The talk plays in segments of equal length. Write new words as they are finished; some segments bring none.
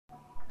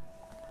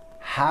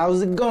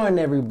How's it going,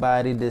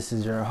 everybody? This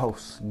is your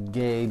host,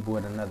 Gabe,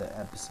 with another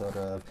episode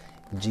of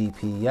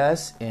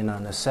GPS. And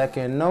on a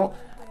second note,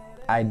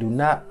 I do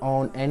not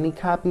own any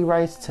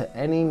copyrights to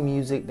any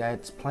music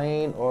that's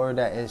playing or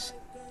that is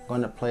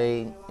going to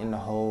play in the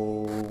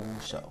whole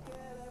show.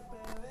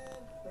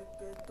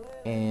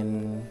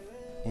 And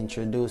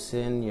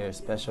introducing your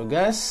special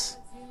guest.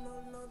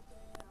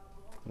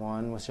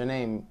 One, what's your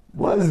name?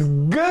 What's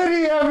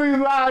goody,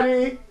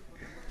 everybody?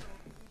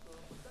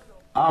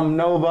 I'm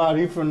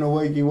Nobody from the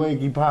Wakey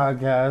Wakey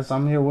podcast.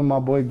 I'm here with my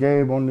boy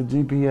Gabe on the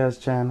GPS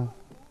channel.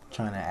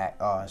 Trying to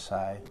act all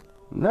shy.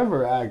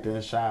 Never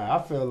acting shy.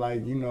 I feel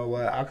like, you know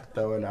what, I could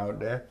throw it out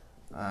there.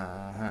 So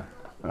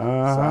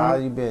how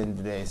you been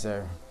today,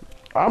 sir?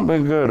 I've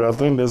been good. I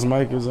think this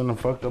mic is in a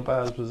fucked up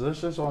ass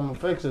position, so I'm gonna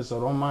fix it, so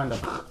don't mind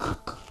it.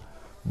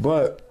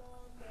 But,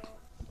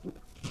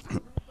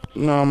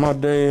 no, my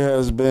day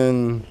has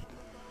been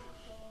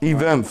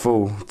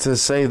eventful, to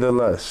say the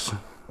less.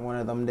 One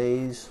of them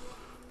days.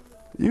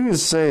 You can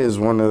say it's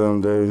one of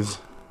them days.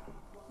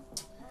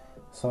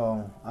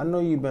 So, I know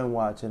you've been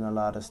watching a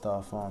lot of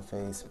stuff on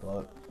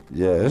Facebook.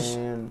 Yes.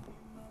 And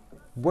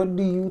what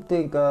do you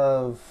think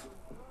of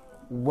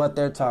what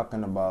they're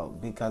talking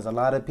about? Because a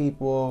lot of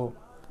people,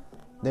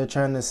 they're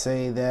trying to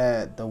say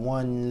that the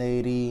one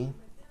lady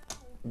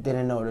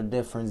didn't know the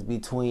difference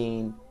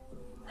between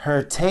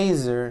her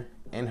taser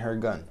and her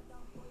gun.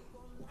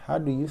 How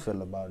do you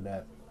feel about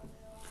that?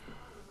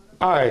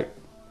 All right.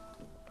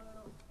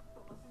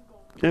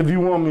 If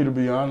you want me to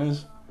be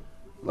honest,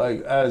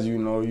 like, as you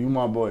know, you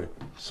my boy.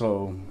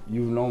 So,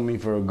 you've known me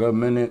for a good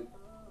minute.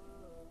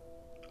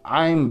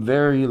 I'm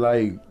very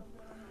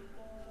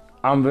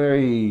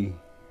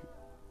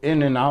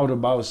in and out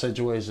about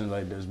situations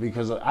like this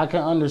because I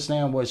can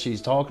understand what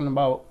she's talking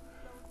about.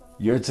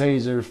 Your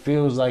taser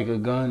feels like a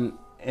gun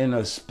in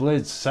a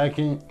split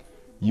second.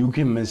 You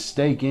can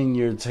mistake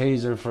your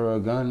taser for a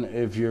gun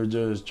if you're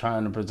just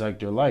trying to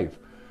protect your life.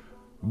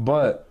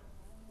 But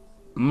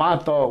my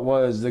thought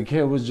was the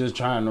kid was just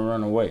trying to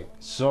run away.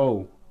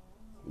 So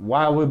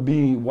why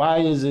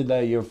is it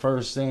that your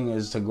first thing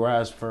is to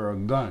grasp for a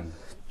gun?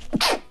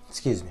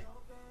 Excuse me.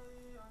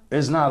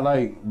 It's not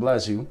like,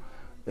 bless you,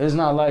 it's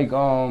not like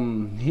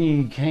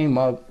he came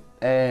up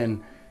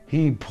and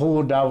he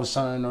pulled out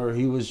something or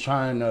he was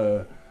trying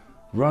to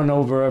run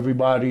over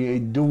everybody,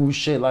 do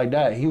shit like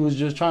that. He was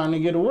just trying to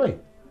get away.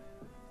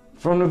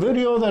 From the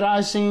video that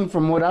I seen,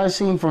 from what I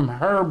seen from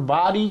her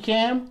body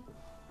cam,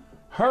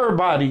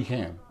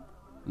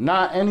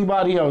 not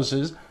anybody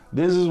else's.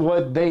 This is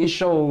what they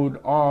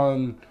showed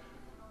on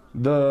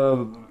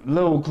the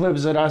little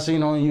clips that I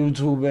seen on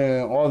YouTube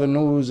and all the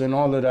news and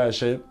all of that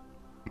shit.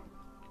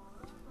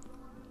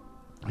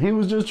 He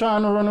was just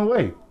trying to run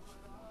away.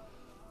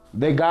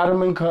 They got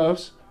him in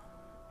cuffs.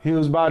 He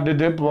was about to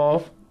dip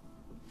off.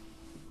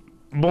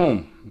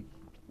 Boom.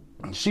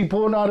 She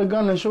pulled out a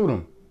gun and shoot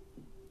him.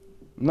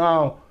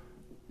 Now,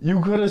 you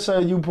could have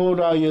said you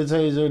pulled out your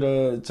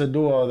taser to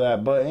do all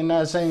that, but in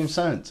that same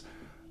sense,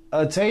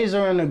 a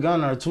taser and a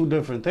gun are two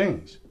different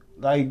things.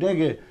 Like,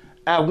 nigga,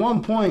 at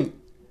one point,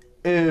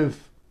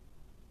 if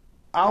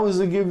I was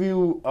to give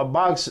you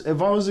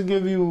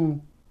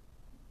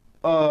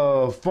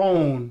a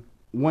phone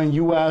when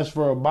you ask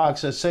for a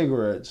box of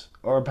cigarettes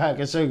or a pack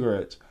of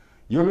cigarettes,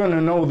 you're going to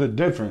know the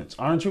difference,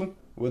 aren't you?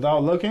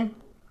 Without looking?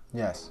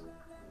 Yes.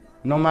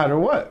 No matter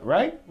what,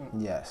 right?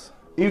 Yes.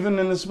 Even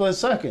in a split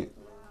second.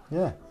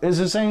 Yeah. It's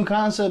the same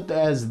concept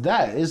as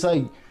that. It's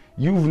like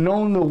you've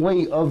known the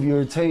weight of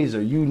your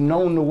taser. You've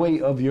known the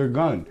weight of your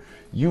gun.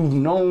 You've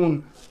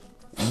known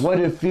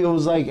what it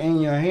feels like in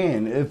your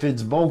hand, if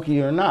it's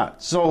bulky or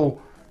not. So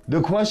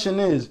the question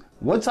is,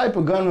 what type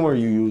of gun were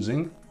you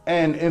using?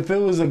 And if it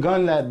was a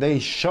gun that they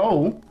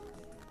show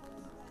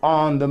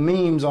on the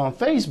memes on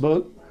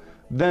Facebook,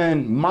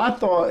 then my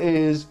thought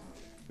is,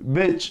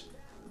 bitch,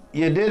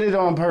 you did it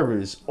on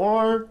purpose.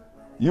 Or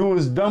you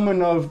was dumb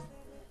enough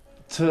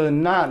to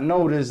not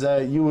notice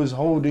that you was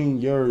holding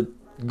your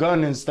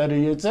gun instead of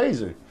your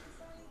taser.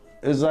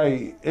 It's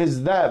like, it's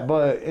that,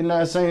 but in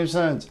that same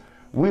sense,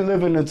 we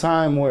live in a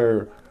time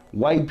where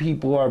white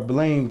people are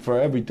blamed for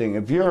everything.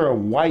 If you're a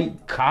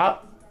white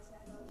cop,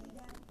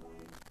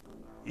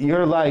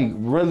 you're like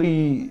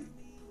really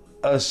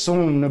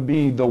assumed to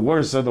be the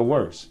worst of the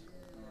worst.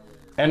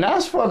 And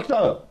that's fucked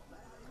up.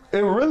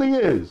 It really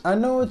is. I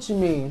know what you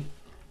mean,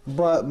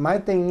 but my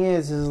thing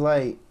is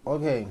like,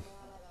 okay,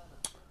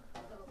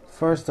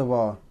 first of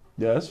all,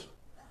 yes.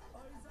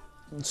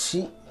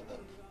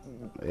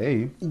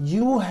 Hey.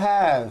 You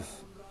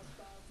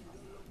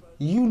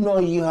know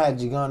you had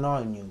your gun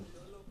on you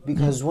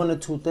because one of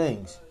two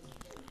things.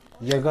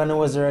 Your gun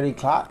was already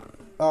cocked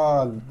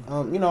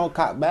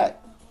back.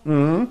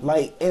 Mm-hmm.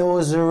 Like, it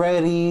was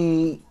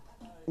already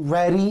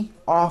ready,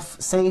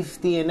 off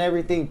safety and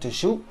everything to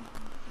shoot.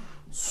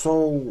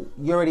 So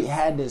you already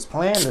had this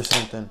planned or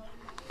something.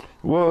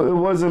 Well, it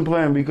wasn't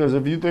planned because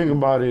if you think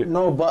about it...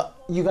 No, but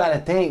you got to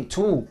think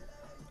too.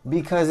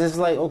 Because it's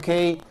like,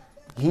 okay,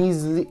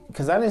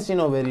 because I didn't see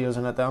no videos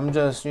or nothing. I'm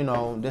just,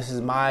 this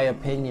is my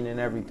opinion and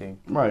everything.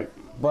 Right.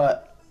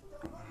 But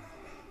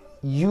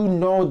you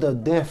know the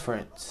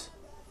difference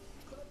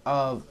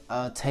of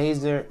a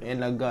taser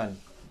and a gun.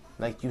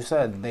 Like you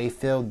said, they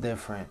feel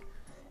different.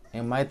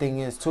 And my thing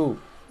is too,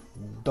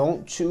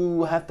 don't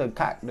you have to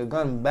cock the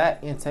gun back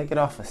and take it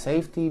off of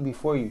safety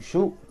before you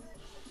shoot?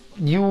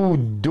 You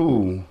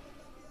do.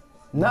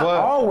 Not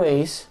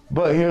always.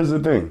 But here's the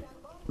thing.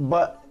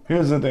 But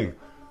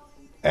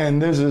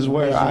And this is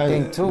where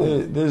think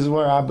too. This is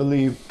where I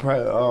believe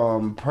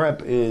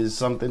prep is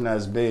something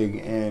that's big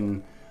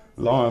in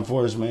law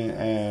enforcement,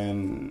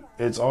 and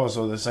it's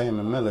also the same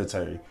in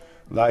military.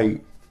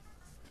 Like,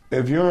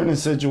 if you're in a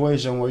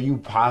situation where you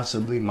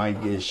possibly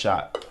might get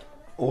shot,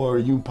 or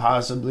you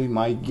possibly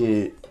might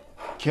get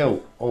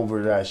killed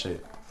over that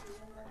shit,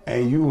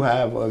 and you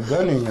have a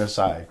gun in your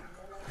side,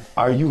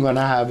 are you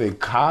gonna have it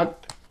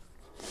cocked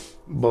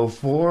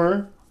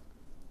before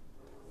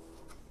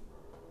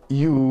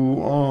you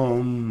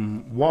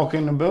walk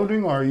in the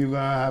building, or are you gonna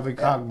have it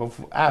cocked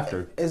before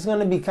after? It's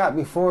gonna be cocked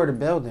before the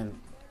building.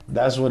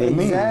 That's what it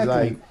means.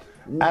 Like,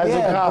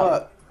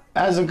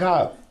 as a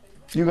cop,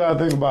 you gotta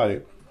think about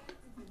it.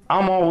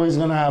 I'm always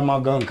gonna have my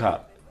gun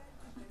cocked.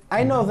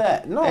 I know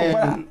that. No,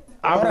 And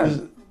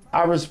but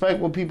I respect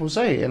what people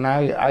say, and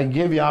I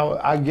give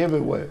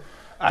it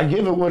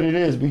what it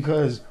is,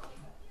 because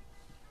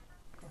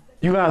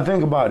you gotta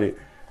think about it.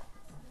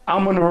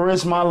 I'm gonna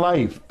risk my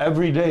life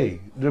every day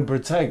to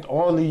protect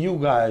all of you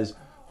guys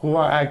who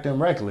are acting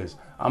reckless.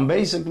 I'm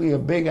basically a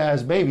big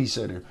ass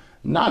babysitter,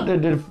 not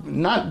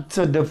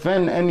to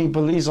defend any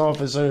police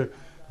officer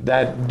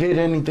that did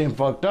anything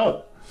fucked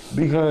up,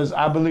 because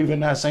I believe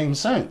in that same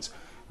sense.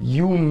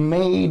 You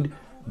made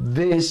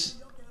this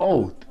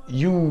oath.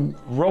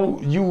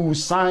 You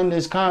signed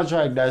this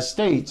contract that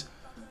states,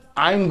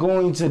 I'm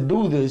going to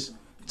do this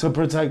to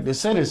protect the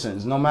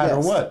citizens, no matter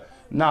what.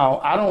 Now,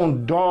 I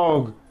don't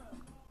dog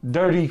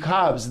dirty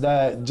cops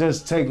that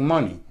just take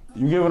money.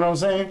 You get what I'm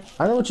saying?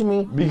 I know what you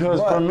mean.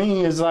 Because for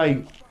me, it's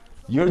like,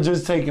 you're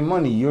just taking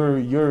money.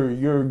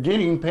 You're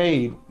getting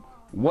paid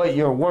what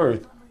you're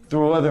worth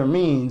through other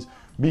means,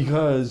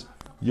 because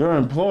your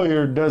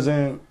employer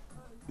doesn't,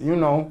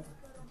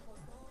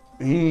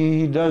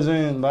 he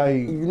doesn't, like,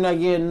 you're not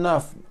getting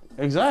enough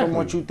exactly from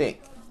what you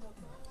think.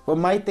 But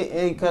my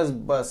thing,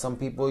 but some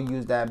people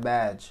use that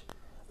badge.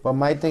 But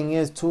my thing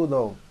is too,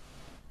 though,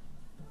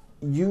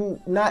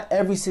 not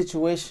every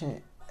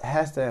situation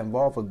has to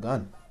involve a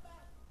gun.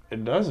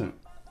 It doesn't.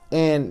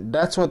 And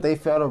that's what they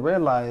fail to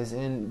realize,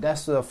 and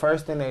that's the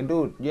first thing they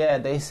do. Yeah,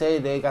 they say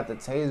they got the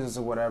tasers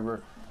or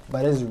whatever,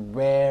 but it's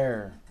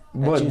rare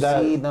that you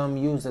see them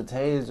use the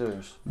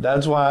tasers.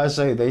 That's why I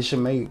say they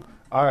should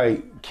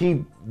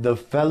keep the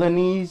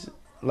felonies,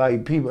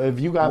 like, people. If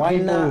you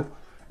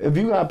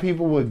got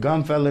people with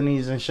gun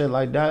felonies and shit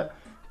like that,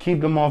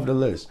 keep them off the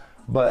list.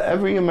 But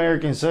every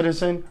American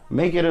citizen,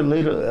 make it a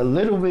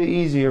little bit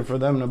easier for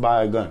them to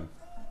buy a gun.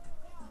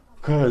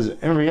 Cause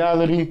in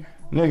reality,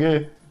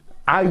 nigga,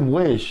 I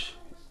wish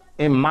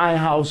in my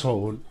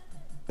household,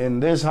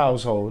 in this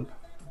household,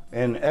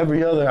 in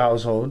every other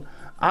household,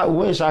 I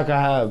wish I could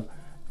have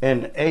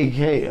an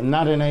AK,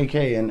 not an AK,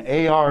 an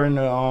AR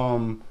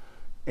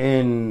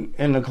in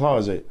the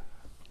closet,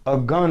 a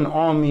gun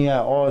on me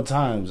at all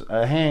times,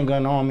 a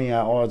handgun on me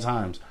at all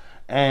times,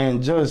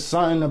 and just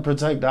something to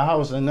protect the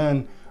house, and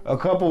then a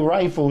couple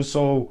rifles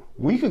so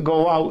we could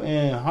go out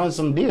and hunt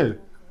some deer.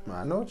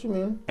 I know what you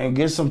mean. And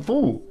get some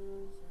food.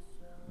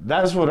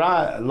 That's what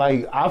I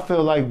like. I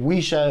feel like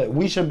we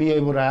should be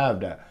able to have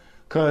that,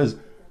 cause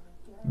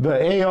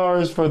the AR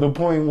is for the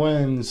point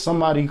when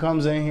somebody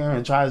comes in here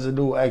and tries to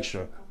do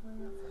extra.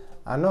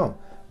 I know,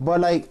 but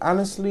like,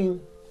 honestly,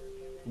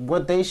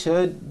 what they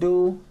should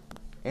do,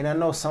 and I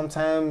know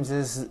sometimes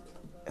is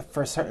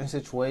for certain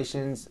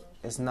situations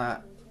it's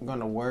not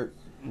gonna work.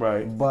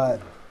 Right.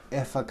 But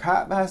if a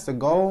cop has to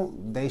go,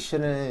 they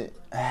shouldn't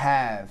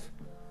have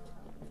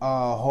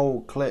a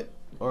whole clip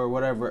or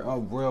whatever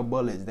of real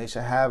bullets. They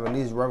should have at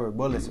least rubber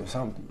bullets or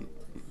something.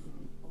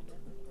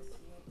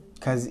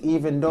 Because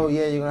even though,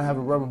 you're going to have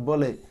a rubber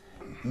bullet,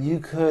 you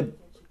could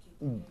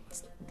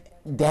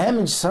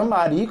damage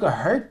somebody. You could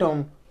hurt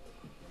them,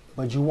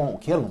 but you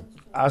won't kill them.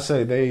 I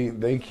say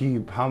they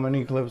keep how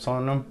many clips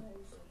on them?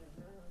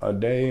 A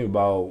day,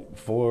 about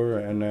 4,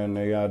 and then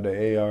they got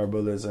the AR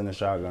bullets and the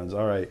shotguns.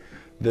 All right.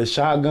 The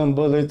shotgun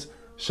bullets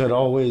should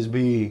always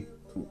be...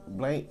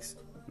 blanks?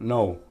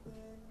 No.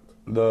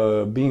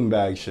 The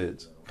beanbag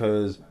shits,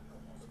 because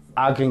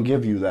I can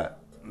give you that.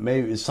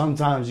 Maybe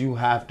sometimes you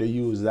have to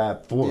use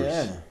that force.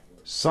 Yeah.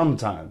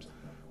 Sometimes,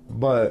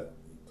 but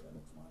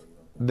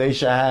they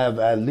should have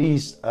at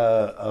least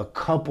a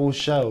couple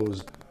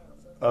shells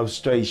of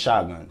straight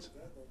shotguns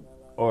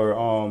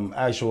or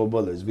actual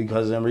bullets,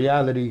 because in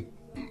reality,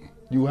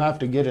 you have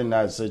to get in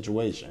that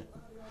situation.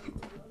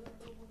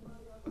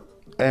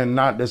 And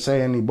not to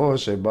say any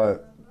bullshit,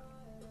 but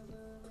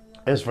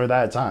it's for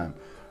that time.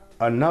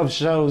 Enough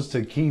shells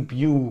to keep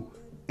you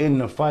in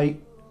the fight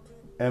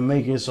and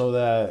make it so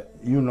that,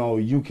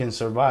 you can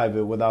survive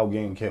it without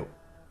getting killed.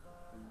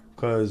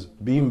 Because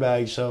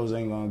beanbag shells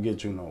ain't going to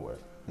get you nowhere.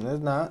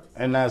 It's not.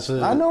 And that's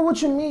it. I know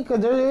what you mean, because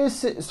there is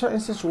certain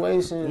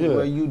situations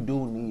where you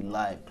do need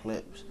live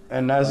clips.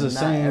 And that's but the not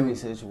same. every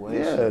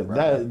situation. Yeah,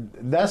 bro.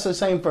 that's the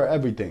same for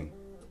everything.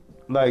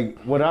 Like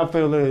what I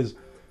feel is,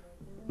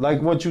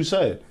 like what you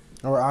said.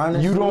 Or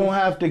honestly, You don't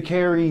have to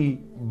carry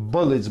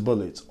bullets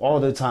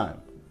all the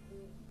time.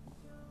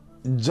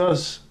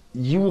 Just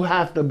you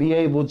have to be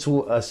able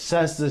to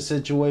assess the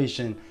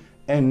situation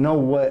and know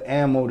what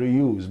ammo to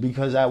use.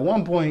 Because at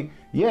one point,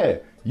 yeah,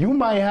 you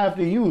might have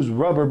to use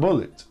rubber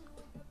bullets.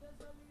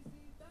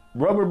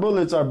 Rubber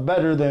bullets are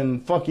better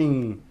than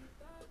fucking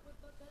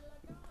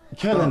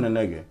killing a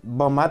nigga.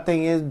 But my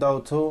thing is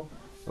though too,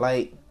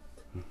 like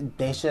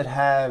they should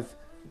have.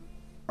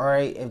 All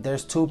right, if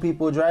there's two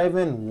people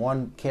driving,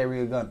 one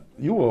carry a gun.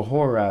 You a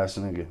whore ass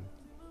nigga.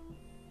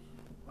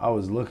 I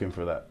was looking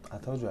for that. I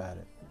told you I had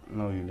it.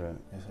 No, you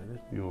didn't. Yes, I did.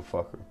 You a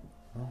fucker.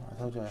 No, I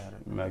told you I had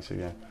it.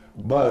 Mexican.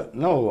 But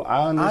no,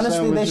 I understand.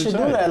 Honestly, what they you're should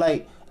saying. do that.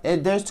 Like,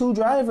 if there's two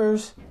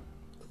drivers,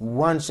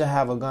 one should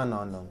have a gun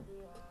on them.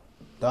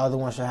 The other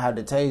one should have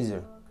the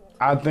taser.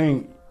 I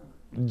think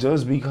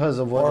just because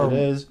of what it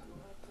is.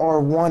 Or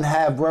one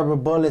have rubber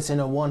bullets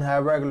and one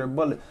have regular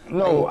bullets.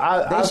 No, like,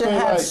 I they should feel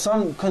have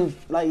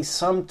like,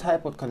 some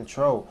type of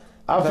control.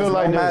 I feel Because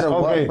like no this. matter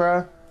Okay, what,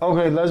 bruh,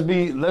 okay, let's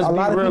be a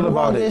lot of real people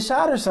about gonna get it.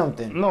 shot or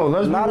something. No,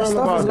 let's be a lot real of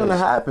stuff about is gonna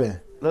this. happen.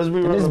 Let's be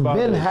And real it's about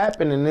been this.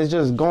 happening. It's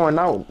just going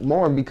out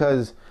more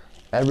because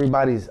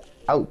everybody's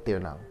out there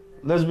now.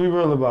 Let's be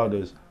real about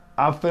this.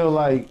 I feel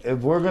like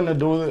if we're gonna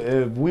do it,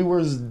 if we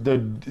were to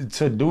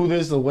do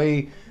this the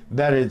way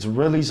that it's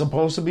really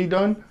supposed to be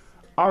done,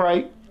 all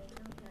right,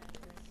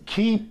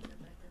 keep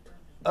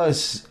a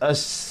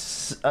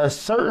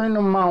certain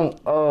amount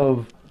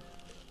of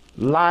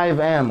live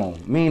ammo,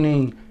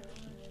 meaning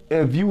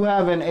if you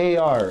have an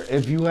AR,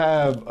 if you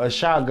have a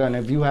shotgun,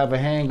 if you have a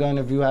handgun,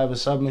 if you have a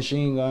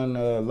submachine gun,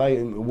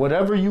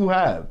 whatever you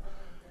have,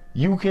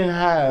 you can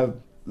have,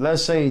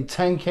 let's say,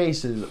 10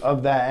 cases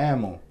of that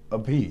ammo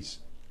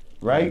apiece,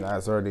 right?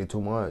 That's already too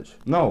much.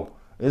 No,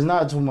 it's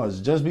not too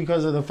much, just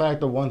because of the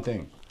fact of one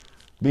thing.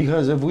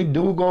 Because if we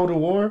do go to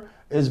war,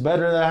 it's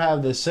better to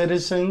have the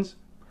citizens.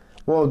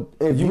 Well,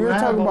 if you're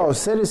talking about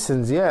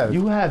citizens, yeah.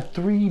 You have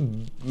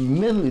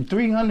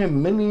 300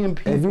 million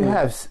people. If you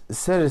have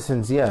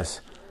citizens,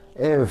 yes.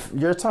 If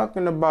you're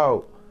talking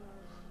about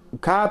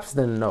cops,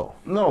 then no.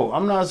 No,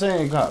 I'm not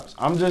saying cops.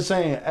 I'm just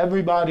saying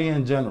everybody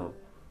in general.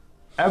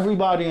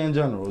 Everybody in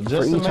general.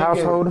 Just For each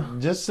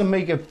household? Just to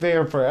make it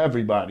fair for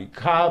everybody.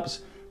 Cops,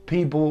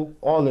 people,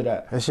 all of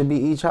that. It should be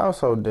each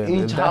household then.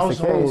 Each If that's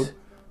the household, case.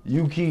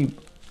 you keep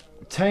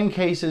 10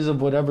 cases of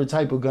whatever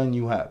type of gun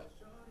you have.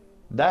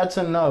 That's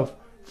enough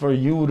for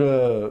you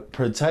to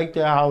protect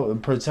your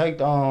household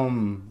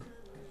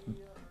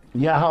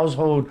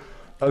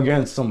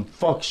against some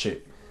fuck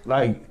shit.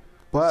 Like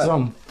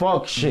some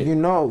fuck shit. You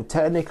know,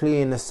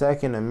 technically in the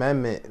Second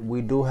Amendment,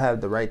 we do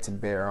have the right to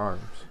bear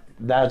arms.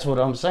 That's what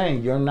I'm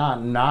saying. You're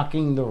not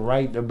knocking the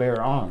right to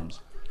bear arms.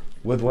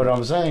 With what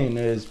I'm saying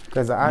is,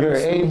 you're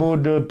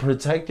able to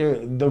protect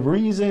the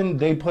reason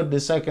they put the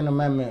Second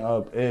Amendment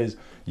up is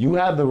you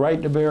have the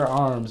right to bear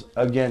arms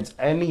against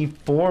any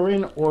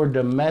foreign or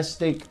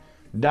domestic ...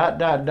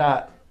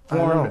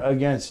 formed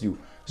against you.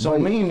 So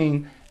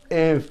meaning,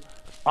 if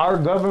our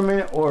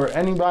government or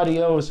anybody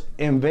else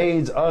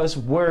invades us,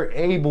 we're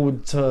able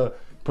to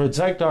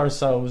protect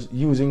ourselves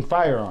using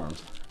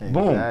firearms.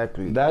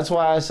 Exactly. Boom. That's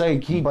why I say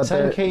keep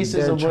 10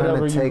 cases of whatever you got. They're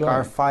trying to take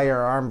our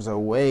firearms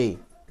away.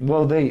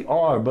 Well, they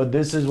are, but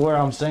this is where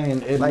I'm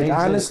saying it like, makes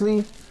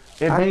honestly,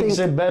 it makes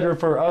it better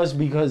for us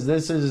because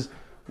this is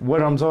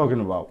what I'm talking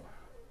about.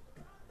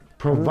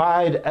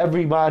 Provide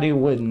everybody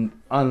with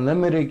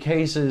unlimited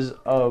cases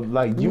of,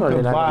 like, you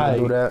can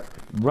buy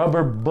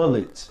rubber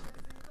bullets.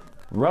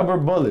 Rubber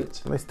bullets.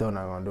 They still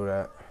not gonna do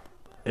that.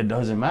 It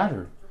doesn't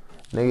matter.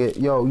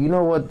 Nigga, yo, you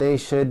know what they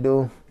should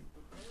do?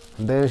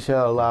 They should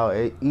allow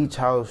each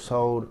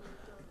household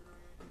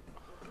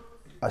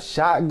a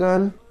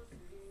shotgun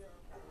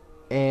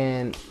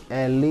and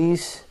at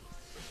least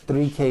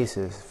 3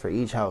 cases for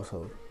each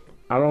household.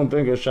 I don't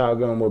think a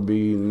shotgun would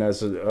be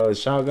necessary. A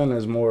shotgun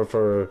is more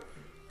for...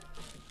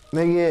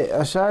 Nigga,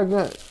 a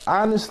shotgun.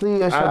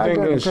 Honestly, a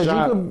shotgun.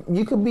 Because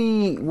you could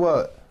be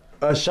what?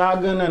 A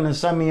shotgun and a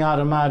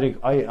semi-automatic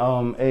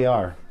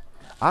AR.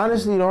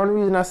 Honestly, the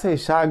only reason I say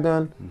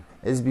shotgun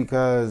is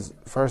because,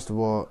 first of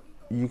all,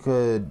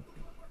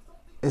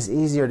 it's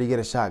easier to get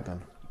a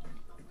shotgun.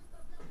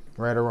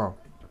 Right or wrong?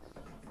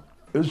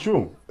 It's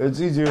true. It's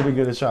easier to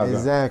get a shotgun.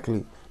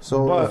 Exactly.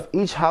 So if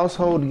each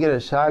household get a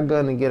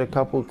shotgun and get a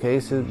couple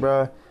cases,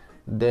 bruh,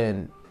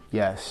 then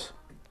yes.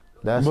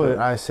 That's what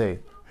I say.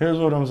 Here's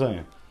what I'm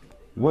saying.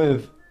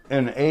 With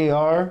an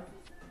AR,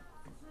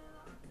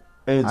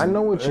 I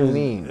know what you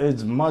mean.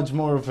 It's much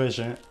more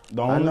efficient.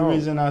 The only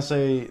reason I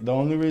say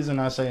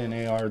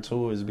an AR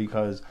too is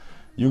because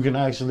you can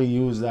actually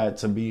use that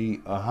to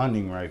be a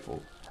hunting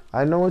rifle.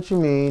 I know what you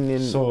mean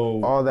and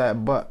all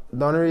that, but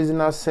the only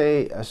reason I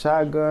say a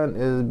shotgun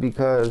is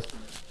because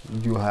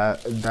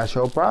that's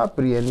your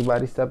property.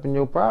 Anybody step in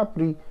your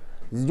property,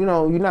 You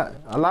know, you're not.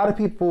 A lot of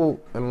people,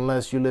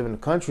 unless you live in the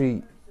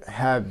country,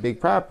 have big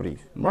properties.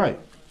 Right.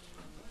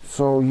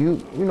 So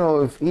you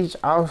know, if each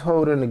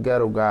household in the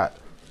ghetto got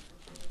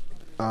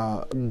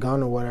a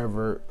gun or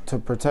whatever to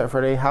protect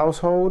for their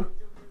household,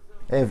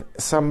 if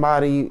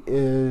somebody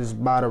is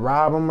about to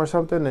rob them or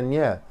something, then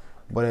yeah.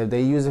 But if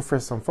they use it for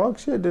some fuck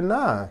shit, then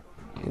nah.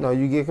 You know,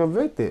 you get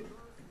convicted.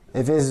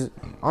 If it's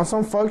on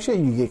some fuck shit,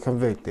 you get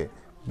convicted.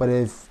 But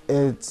if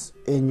it's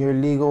in your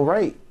legal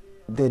right,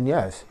 then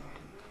yes.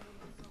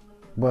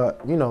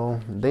 But, you know,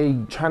 they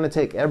trying to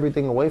take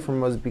everything away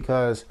from us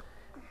because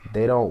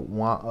they don't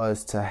want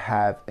us to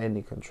have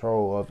any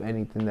control of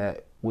anything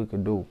that we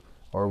could do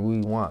or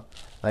we want.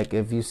 Like,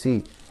 if you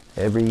see,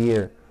 every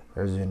year,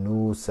 there's a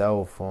new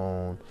cell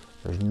phone,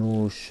 there's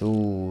new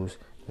shoes,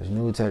 there's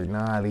new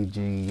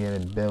technology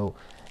getting built.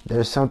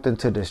 There's something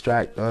to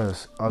distract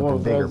us of the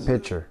bigger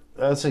picture.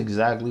 That's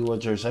exactly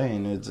what you're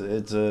saying. It's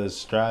a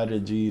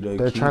strategy to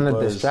They're trying to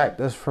distract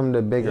us from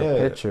the bigger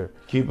picture.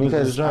 Keep us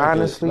distracted.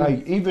 Honestly,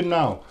 like even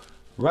now,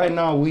 right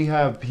now we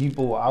have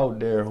people out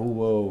there who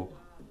will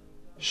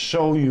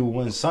show you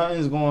when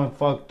something's going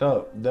fucked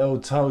up. They'll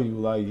tell you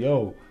like,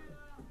 yo,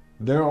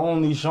 they're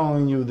only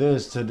showing you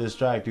this to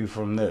distract you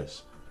from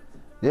this.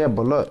 Yeah,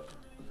 but look,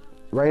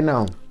 right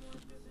now,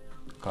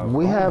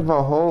 we have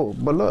a whole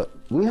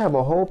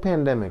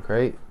pandemic,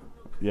 right?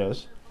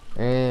 Yes.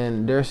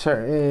 And there's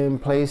certain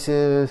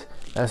places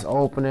that's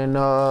opening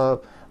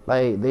up,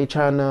 like they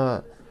trying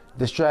to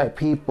distract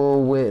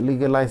people with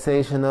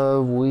legalization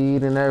of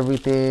weed and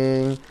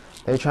everything.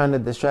 They trying to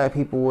distract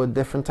people with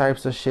different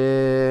types of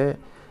shit.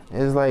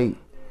 It's like,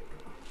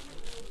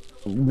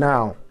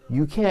 now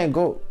you can't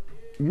go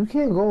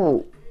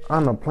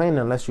on a plane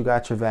unless you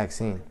got your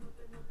vaccine.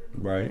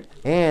 Right.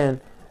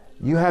 And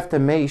you have to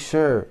make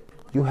sure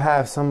you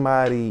have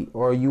somebody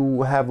or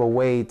you have a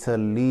way to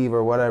leave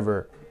or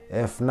whatever.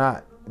 If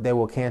not, they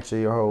will cancel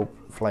your whole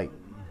flight.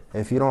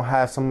 If you don't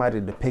have somebody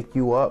to pick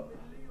you up,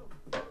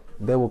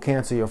 they will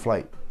cancel your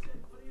flight.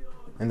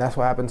 And that's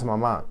what happened to my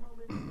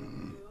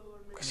mom.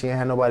 She ain't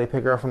had nobody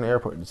pick her up from the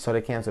airport, so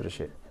they canceled the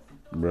shit.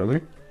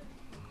 Really?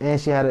 And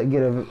she had to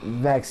get a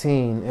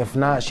vaccine. If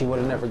not, she would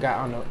have never got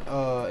on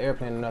the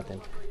airplane or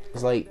nothing.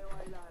 It's like,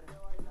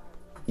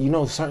 you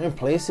know, certain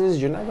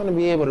places, you're not going to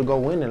be able to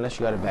go in unless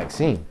you got a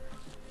vaccine.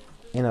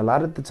 And a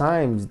lot of the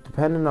times,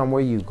 depending on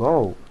where you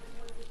go,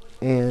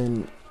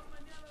 and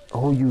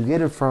who you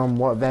get it from,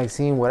 what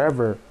vaccine,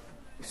 whatever,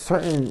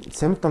 certain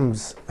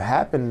symptoms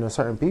happen to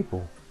certain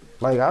people.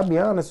 Like, I'll be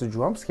honest with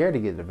you, I'm scared to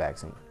get the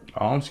vaccine.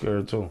 Oh, I'm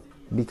scared too.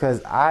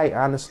 Because I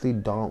honestly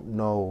don't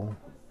know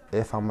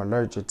if I'm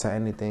allergic to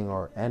anything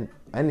or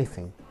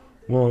anything.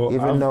 Well,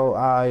 even though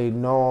I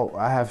know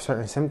I have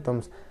certain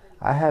symptoms,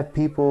 I have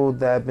people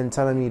that have been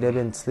telling me they've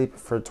been sleeping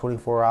for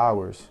 24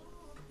 hours.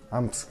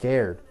 I'm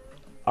scared.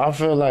 I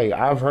feel like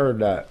I've heard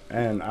that,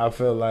 and I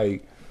feel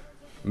like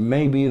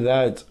maybe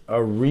that's a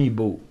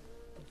reboot.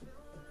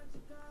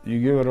 You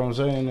get what I'm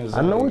saying? It's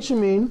I know what you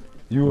mean.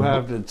 You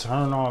have to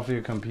turn off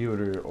your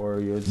computer or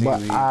your TV.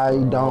 But I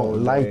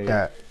don't like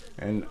that.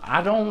 And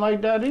I don't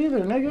like that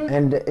either, nigga.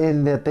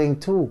 And the thing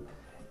too,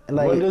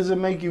 like, what does it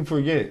make you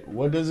forget?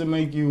 What does it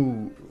make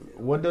you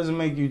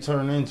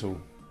turn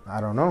into? I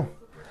don't know.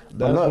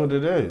 That's what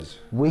it is.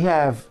 We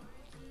have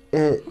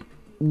it.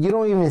 You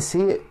don't even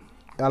see it.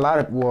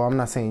 Well, I'm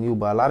not saying you,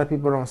 but a lot of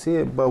people don't see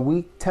it. But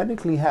we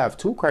technically have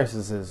two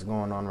crises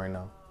going on right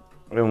now.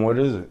 And what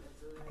is it?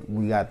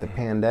 We got the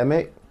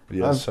pandemic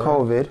of sir.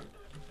 COVID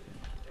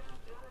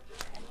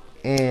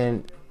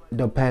and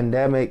the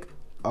pandemic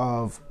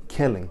of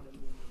killing.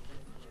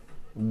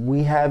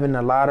 We having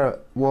a lot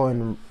of, well,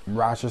 in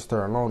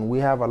Rochester alone, we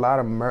have a lot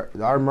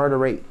of our murder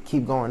rate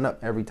keep going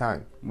up every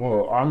time.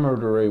 Well, our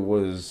murder rate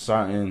was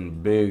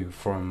something big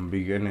from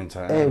beginning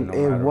to end.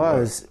 It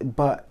was,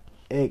 but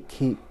it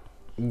keep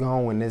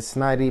going. It's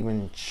not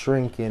even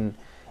shrinking,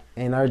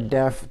 and our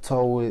death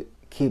toll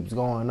keeps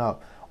going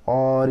up.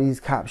 All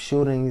these cop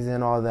shootings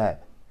and all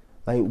that.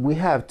 Like, we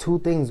have two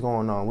things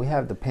going on. We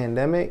have the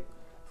pandemic,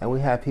 and we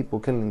have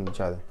people killing each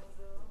other.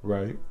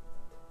 Right.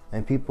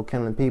 And people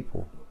killing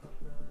people.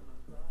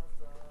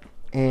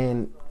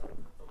 And,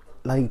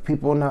 like,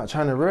 people not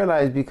trying to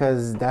realize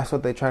because that's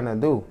what they're trying to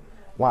do.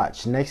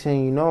 Watch, next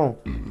thing you know,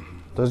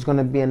 there's going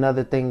to be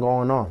another thing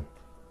going on.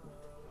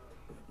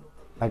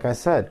 Like I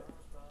said,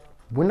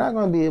 we're not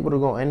going to be able to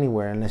go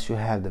anywhere unless you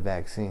have the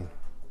vaccine.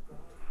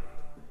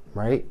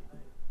 Right?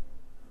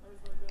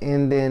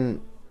 And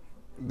then...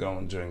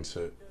 Don't jinx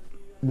it.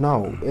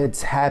 No,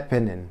 it's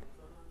happening.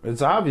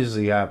 It's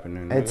obviously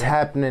happening. It's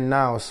happening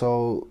now.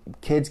 So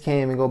kids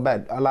can't even go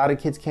back. A lot of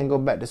kids can't go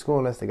back to school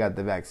unless they got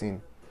the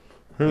vaccine.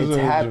 It's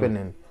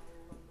happening.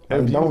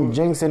 Like, don't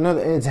jinx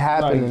another. It's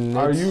happening.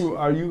 Like,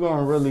 are you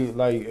gonna really,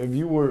 like, if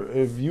you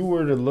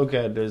were to look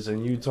at this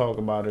and you talk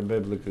about it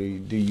biblically,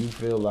 do you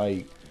feel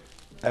like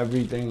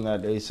everything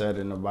that they said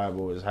in the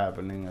Bible is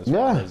happening as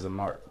far as the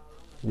mark?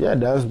 Yeah,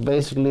 that's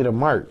basically the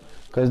mark.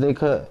 Because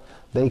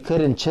they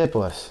couldn't chip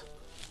us.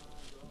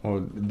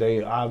 Well,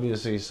 they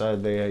obviously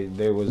said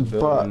they was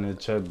building the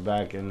chip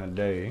back in the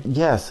day.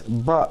 Yes,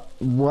 but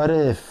what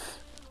if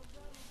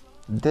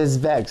this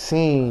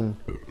vaccine,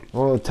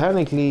 well,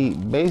 technically,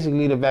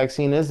 basically the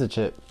vaccine is the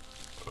chip.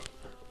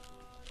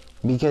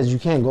 Because you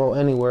can't go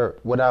anywhere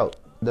without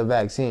the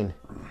vaccine.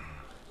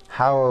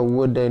 How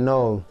would they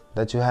know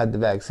that you had the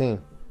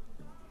vaccine?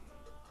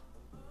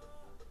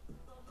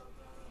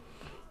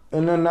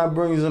 And then that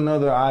brings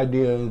another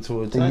idea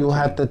into attention.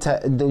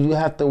 Do you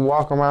have to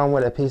walk around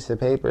with a piece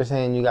of paper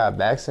saying you got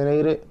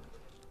vaccinated?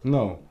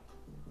 No.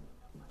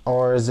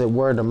 Or is it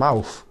word of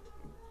mouth?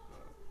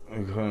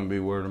 It couldn't be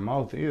word of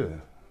mouth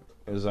either.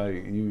 It's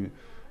like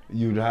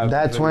you'd have.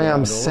 That's why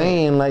I'm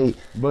saying, like.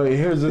 But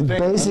here's the thing.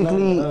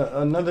 Basically,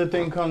 another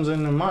thing comes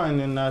into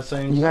mind in that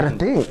same. You gotta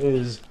think.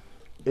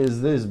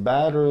 Is this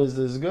bad or is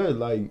this good?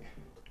 Like,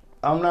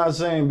 I'm not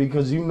saying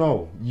because you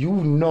know,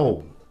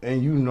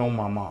 and you know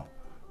my mom.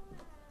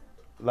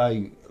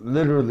 Like,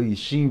 literally,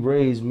 she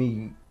raised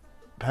me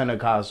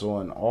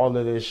Pentecostal, and all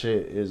of this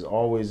shit is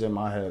always in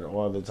my head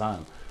all the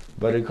time.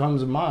 But it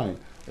comes to mind.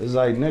 It's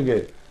like,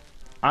 nigga,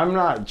 I'm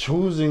not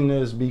choosing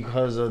this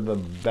because of the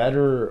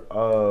better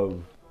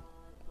of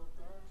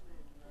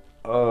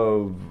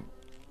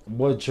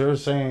what you're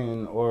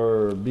saying,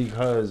 or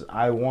because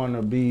I want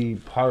to be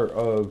part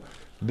of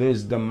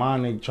this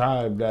demonic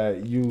tribe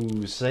that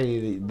you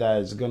say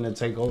that's going to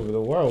take over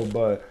the world.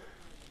 But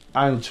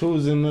I'm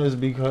choosing this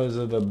because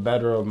of the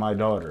better of my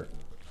daughter.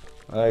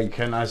 Like,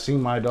 can I see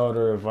my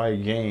daughter if I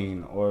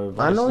gain or if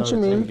I know what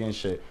start you mean. taking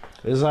shit?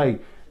 It's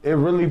like, it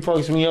really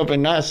fucks me up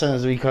in that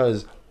sense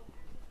because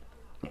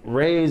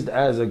raised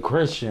as a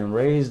Christian,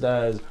 raised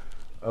as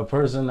a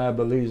person that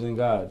believes in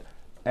God,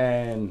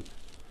 and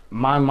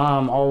my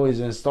mom always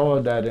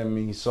installed that in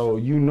me. So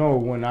you know,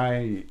 when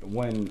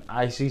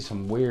I see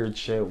some weird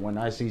shit, when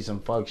I see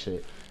some fuck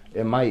shit,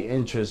 it might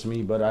interest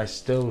me, but I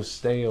still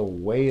stay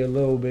away a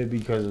little bit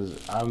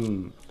because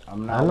I'm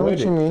not. I know with what it.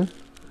 you mean.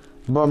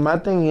 But my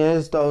thing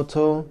is though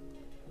too,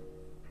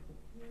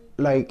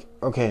 like,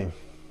 okay.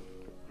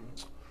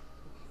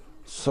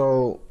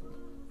 So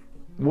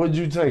Would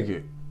you take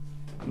it?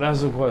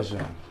 That's the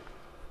question.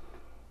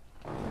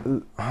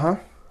 Huh?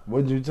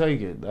 Would you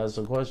take it? That's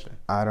the question.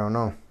 I don't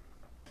know.